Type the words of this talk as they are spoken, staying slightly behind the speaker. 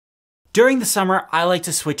During the summer, I like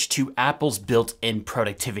to switch to Apple's built-in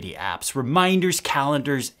productivity apps, reminders,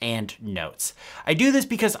 calendars, and notes. I do this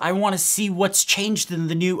because I want to see what's changed in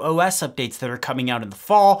the new OS updates that are coming out in the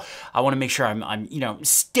fall. I want to make sure I'm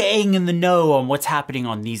staying in the know on what's happening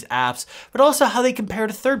on these apps, but also how they compare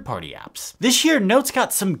to third-party apps. This year, Notes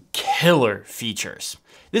got some killer features.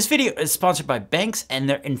 This video is sponsored by Banks and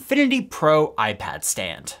their Infinity Pro iPad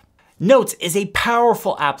stand. Notes is a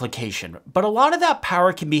powerful application, but a lot of that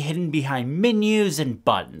power can be hidden behind menus and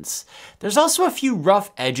buttons. There's also a few rough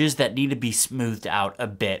edges that need to be smoothed out a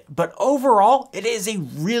bit, but overall, it is a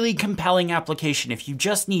really compelling application if you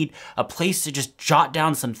just need a place to just jot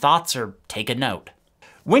down some thoughts or take a note.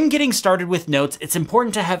 When getting started with Notes, it's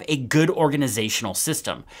important to have a good organizational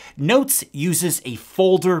system. Notes uses a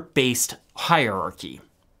folder-based hierarchy.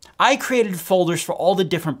 I created folders for all the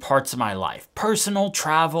different parts of my life: personal,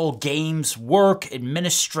 travel, games, work,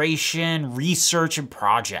 administration, research, and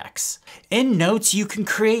projects. In Notes, you can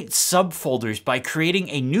create subfolders by creating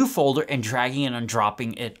a new folder and dragging it and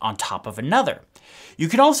dropping it on top of another. You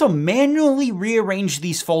can also manually rearrange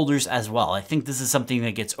these folders as well. I think this is something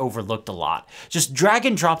that gets overlooked a lot. Just drag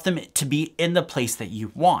and drop them to be in the place that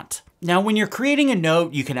you want. Now, when you're creating a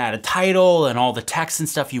note, you can add a title and all the text and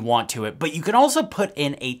stuff you want to it, but you can also put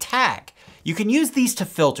in a tag. You can use these to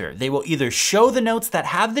filter. They will either show the notes that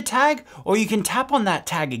have the tag, or you can tap on that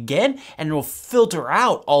tag again and it will filter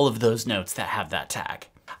out all of those notes that have that tag.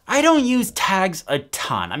 I don't use tags a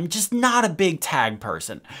ton. I'm just not a big tag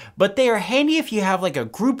person, but they are handy if you have like a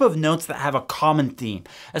group of notes that have a common theme,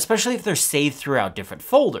 especially if they're saved throughout different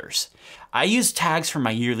folders. I use tags for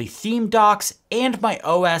my yearly theme docs and my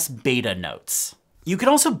OS beta notes. You can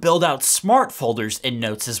also build out smart folders in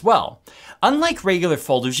Notes as well. Unlike regular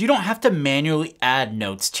folders, you don't have to manually add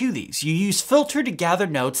notes to these. You use Filter to gather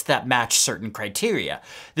notes that match certain criteria.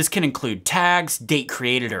 This can include tags, date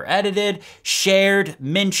created or edited, shared,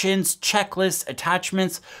 mentions, checklists,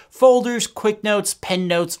 attachments, folders, quick notes, pen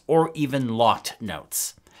notes, or even locked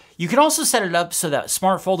notes. You can also set it up so that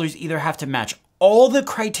smart folders either have to match all the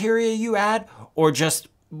criteria you add or just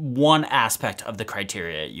one aspect of the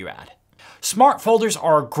criteria you add. Smart folders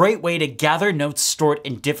are a great way to gather notes stored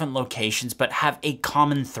in different locations but have a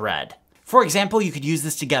common thread. For example, you could use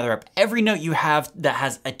this to gather up every note you have that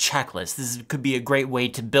has a checklist. This could be a great way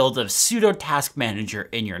to build a pseudo task manager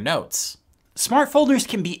in your notes. Smart folders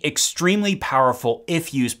can be extremely powerful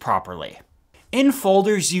if used properly. In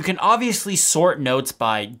folders, you can obviously sort notes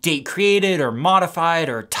by date created or modified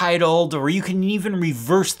or titled, or you can even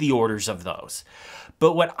reverse the orders of those.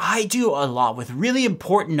 But what I do a lot with really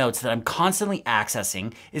important notes that I'm constantly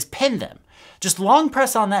accessing is pin them. Just long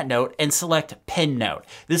press on that note and select Pin Note.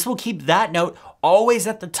 This will keep that note always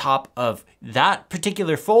at the top of that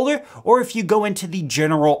particular folder, or if you go into the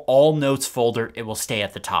general All Notes folder, it will stay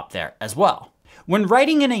at the top there as well. When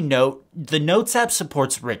writing in a note, the Notes app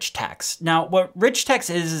supports rich text. Now, what rich text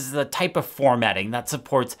is the type of formatting that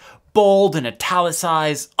supports bold and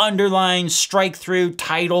italicize, underline, strike through,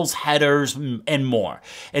 titles, headers, and more.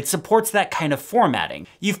 It supports that kind of formatting.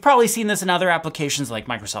 You've probably seen this in other applications like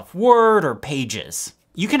Microsoft Word or Pages.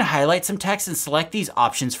 You can highlight some text and select these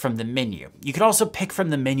options from the menu. You can also pick from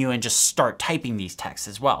the menu and just start typing these texts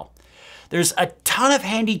as well. There's a ton of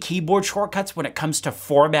handy keyboard shortcuts when it comes to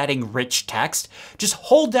formatting rich text. Just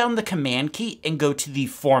hold down the Command key and go to the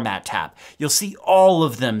Format tab. You'll see all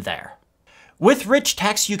of them there. With rich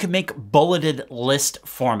text, you can make bulleted list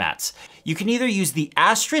formats. You can either use the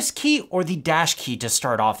asterisk key or the dash key to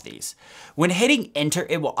start off these. When hitting enter,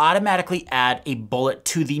 it will automatically add a bullet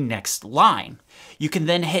to the next line. You can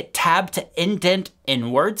then hit tab to indent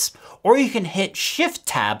inwards, or you can hit shift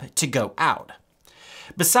tab to go out.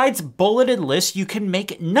 Besides bulleted lists, you can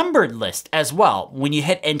make numbered lists as well. When you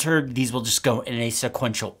hit enter, these will just go in a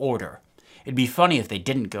sequential order. It'd be funny if they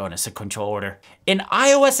didn't go in a sequential order. In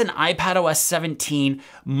iOS and iPadOS 17,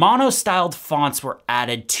 mono-styled fonts were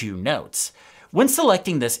added to Notes. When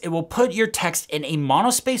selecting this, it will put your text in a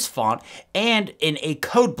monospace font and in a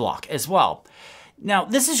code block as well. Now,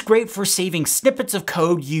 this is great for saving snippets of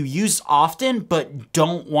code you use often, but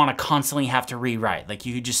don't want to constantly have to rewrite. Like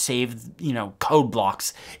you could just save, code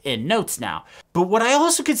blocks in Notes now. But what I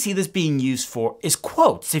also could see this being used for is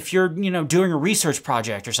quotes. If you're, doing a research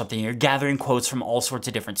project or something, you're gathering quotes from all sorts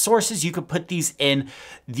of different sources, you could put these in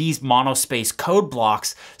these monospace code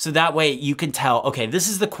blocks. So that way you can tell, okay, this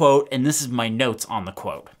is the quote and this is my notes on the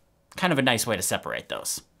quote. Kind of a nice way to separate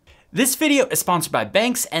those. This video is sponsored by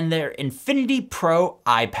Banks and their Infinity Pro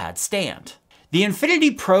iPad stand. The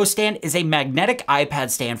Infinity Pro stand is a magnetic iPad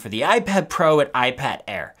stand for the iPad Pro and iPad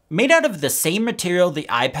Air. Made out of the same material the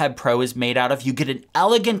iPad Pro is made out of, you get an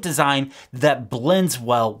elegant design that blends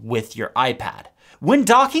well with your iPad. When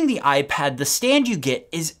docking the iPad, the stand you get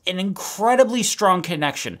is an incredibly strong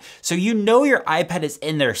connection, so you know your iPad is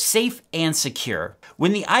in there safe and secure.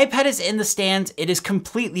 When the iPad is in the stand, it is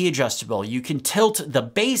completely adjustable. You can tilt the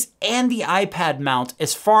base and the iPad mount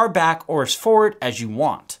as far back or as forward as you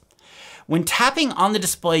want. When tapping on the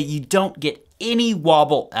display, you don't get any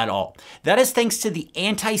wobble at all. That is thanks to the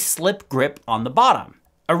anti-slip grip on the bottom.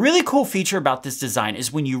 A really cool feature about this design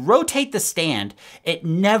is when you rotate the stand, it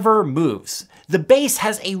never moves. The base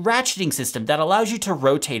has a ratcheting system that allows you to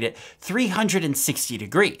rotate it 360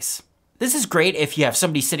 degrees. This is great if you have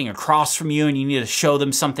somebody sitting across from you and you need to show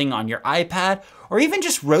them something on your iPad, or even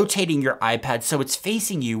just rotating your iPad so it's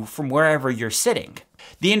facing you from wherever you're sitting.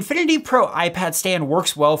 The Infinity Pro iPad stand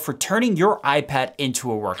works well for turning your iPad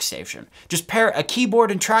into a workstation. Just pair a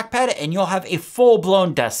keyboard and trackpad and you'll have a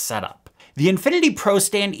full-blown desk setup. The Infinity Pro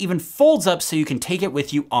stand even folds up so you can take it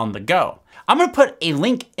with you on the go. I'm gonna put a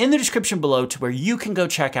link in the description below to where you can go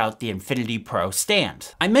check out the Infinity Pro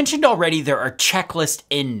stand. I mentioned already there are checklists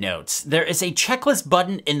in Notes. There is a checklist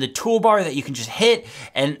button in the toolbar that you can just hit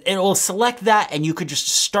and it will select that and you could just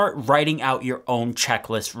start writing out your own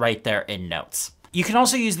checklist right there in Notes. You can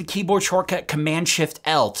also use the keyboard shortcut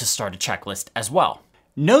Command-Shift-L to start a checklist as well.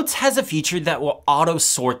 Notes has a feature that will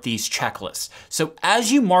auto-sort these checklists. So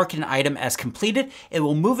as you mark an item as completed, it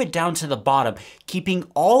will move it down to the bottom, keeping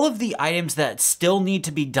all of the items that still need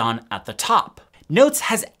to be done at the top. Notes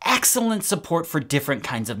has excellent support for different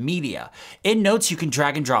kinds of media. In Notes, you can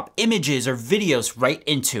drag and drop images or videos right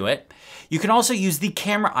into it. You can also use the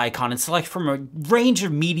camera icon and select from a range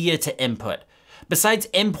of media to input. Besides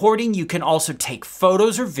importing, you can also take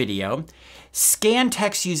photos or video, scan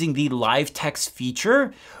text using the live text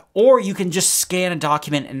feature, or you can just scan a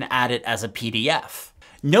document and add it as a PDF.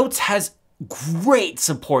 Notes has great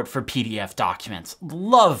support for PDF documents.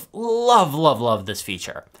 Love, love, love, love this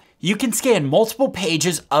feature. You can scan multiple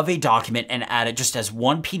pages of a document and add it just as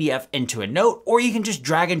one PDF into a note, or you can just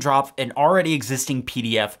drag and drop an already existing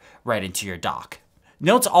PDF right into your doc.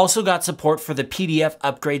 Notes also got support for the PDF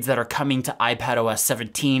upgrades that are coming to iPadOS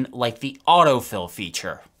 17, like the autofill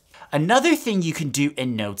feature. Another thing you can do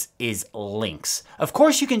in Notes is links. Of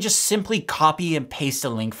course, you can just simply copy and paste a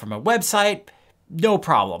link from a website, no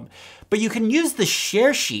problem. But you can use the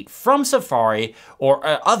share sheet from Safari or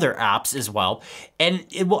other apps as well, and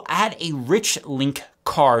it will add a rich link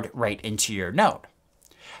card right into your note.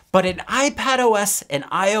 But in iPadOS and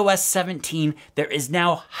iOS 17, there is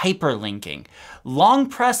now hyperlinking. Long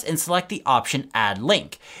press and select the option Add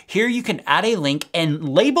Link. Here you can add a link and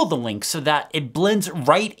label the link so that it blends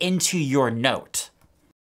right into your note.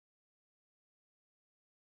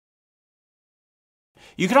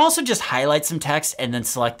 You can also just highlight some text and then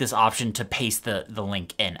select this option to paste the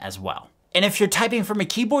link in as well. And if you're typing from a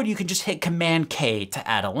keyboard, you can just hit Command-K to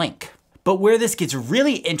add a link. But where this gets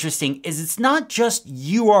really interesting is it's not just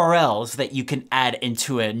URLs that you can add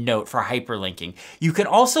into a note for hyperlinking. You can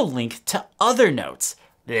also link to other notes.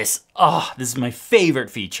 This is my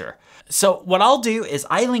favorite feature. So what I'll do is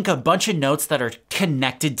I link a bunch of notes that are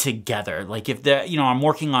connected together. Like if I'm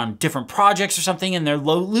working on different projects or something and they're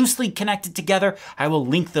loosely connected together, I will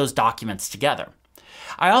link those documents together.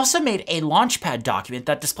 I also made a Launchpad document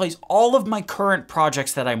that displays all of my current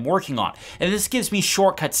projects that I'm working on, and this gives me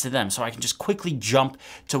shortcuts to them so I can just quickly jump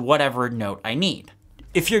to whatever note I need.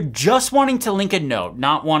 If you're just wanting to link a note,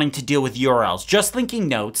 not wanting to deal with URLs, just linking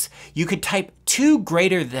notes, you could type 2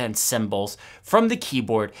 greater than symbols from the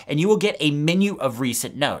keyboard and you will get a menu of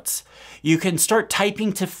recent notes. You can start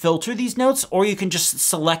typing to filter these notes, or you can just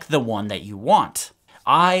select the one that you want.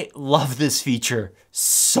 I love this feature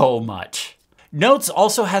so much. Notes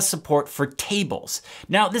also has support for tables.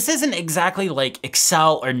 Now, this isn't exactly like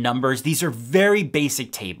Excel or numbers. These are very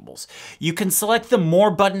basic tables. You can select the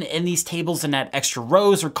More button in these tables and add extra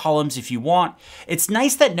rows or columns if you want. It's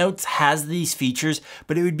nice that Notes has these features,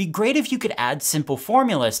 but it would be great if you could add simple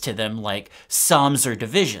formulas to them like sums or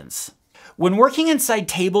divisions. When working inside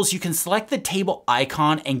tables, you can select the table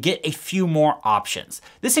icon and get a few more options.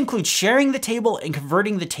 This includes sharing the table and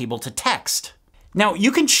converting the table to text. Now,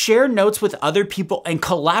 you can share notes with other people and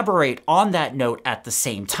collaborate on that note at the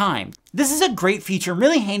same time. This is a great feature,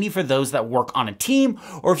 really handy for those that work on a team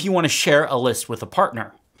or if you want to share a list with a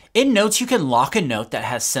partner. In Notes, you can lock a note that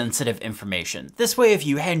has sensitive information. This way, if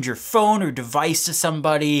you hand your phone or device to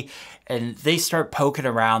somebody and they start poking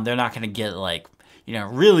around, they're not going to get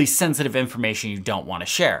really sensitive information you don't want to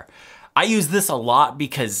share. I use this a lot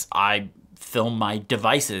because I film my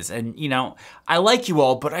devices and I like you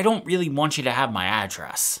all, but I don't really want you to have my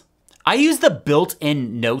address. I use the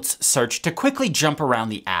built-in notes search to quickly jump around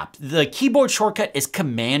the app. The keyboard shortcut is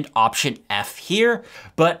Command-Option-F here,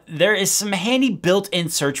 but there is some handy built-in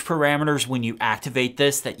search parameters when you activate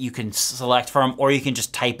this that you can select from, or you can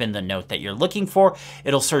just type in the note that you're looking for.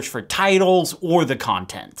 It'll search for titles or the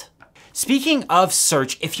content. Speaking of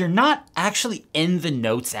search, if you're not actually in the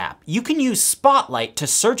Notes app, you can use Spotlight to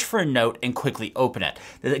search for a note and quickly open it.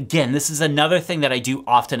 Again, this is another thing that I do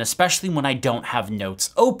often, especially when I don't have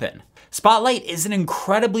Notes open. Spotlight is an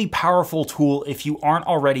incredibly powerful tool. If you aren't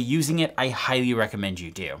already using it, I highly recommend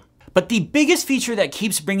you do. But the biggest feature that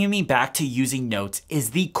keeps bringing me back to using Notes is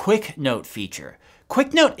the Quick Note feature.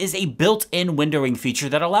 Quick Note is a built-in windowing feature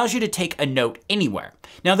that allows you to take a note anywhere.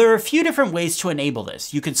 Now, there are a few different ways to enable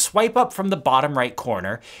this. You can swipe up from the bottom right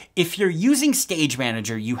corner. If you're using Stage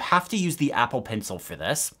Manager, you have to use the Apple Pencil for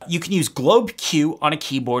this. You can use Globe Q on a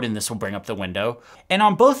keyboard and this will bring up the window. And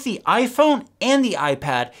on both the iPhone and the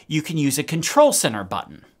iPad, you can use a Control Center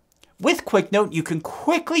button. With Quick Note, you can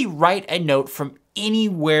quickly write a note from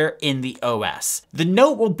anywhere in the OS. The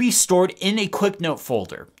note will be stored in a Quick Note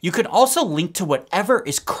folder. You can also link to whatever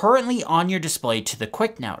is currently on your display to the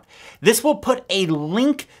Quick Note. This will put a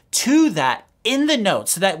link to that in the note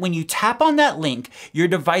so that when you tap on that link, your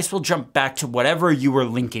device will jump back to whatever you were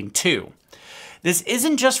linking to. This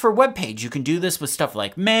isn't just for web page. You can do this with stuff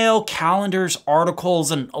like mail, calendars,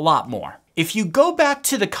 articles, and a lot more. If you go back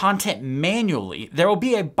to the content manually, there will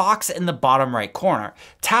be a box in the bottom right corner.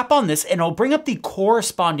 Tap on this and it'll bring up the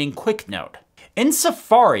corresponding Quick Note. In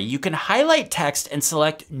Safari, you can highlight text and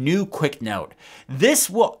select New Quick Note. This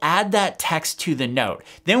will add that text to the note.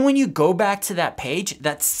 Then when you go back to that page,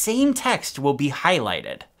 that same text will be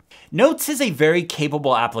highlighted. Notes is a very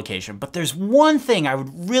capable application, but there's one thing I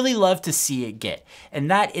would really love to see it get, and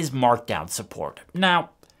that is Markdown support.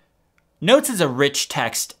 Now, Notes is a rich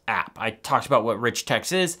text app. I talked about what rich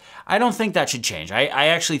text is. I don't think that should change. I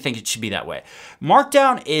actually think it should be that way.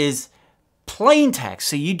 Markdown is plain text,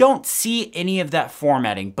 so you don't see any of that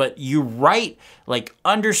formatting, but you write like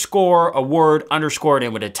underscore a word, underscore, and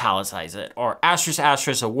it would italicize it, or asterisk,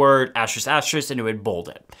 asterisk, a word, asterisk, asterisk, and it would bold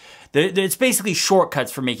it. It's basically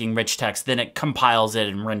shortcuts for making rich text, then it compiles it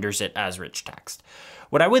and renders it as rich text.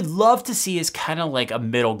 What I would love to see is kind of like a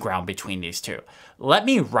middle ground between these two. Let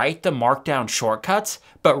me write the Markdown shortcuts,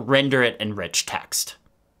 but render it in rich text.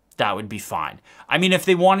 That would be fine. I mean, if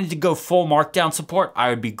they wanted to go full Markdown support,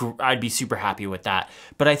 I'd be super happy with that.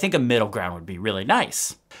 But I think a middle ground would be really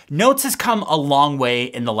nice. Notes has come a long way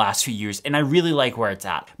in the last few years, and I really like where it's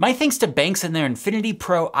at. My thanks to Banks and their Infinity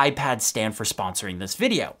Pro iPad stand for sponsoring this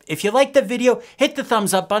video. If you liked the video, hit the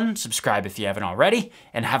thumbs up button, subscribe if you haven't already,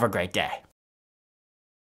 and have a great day.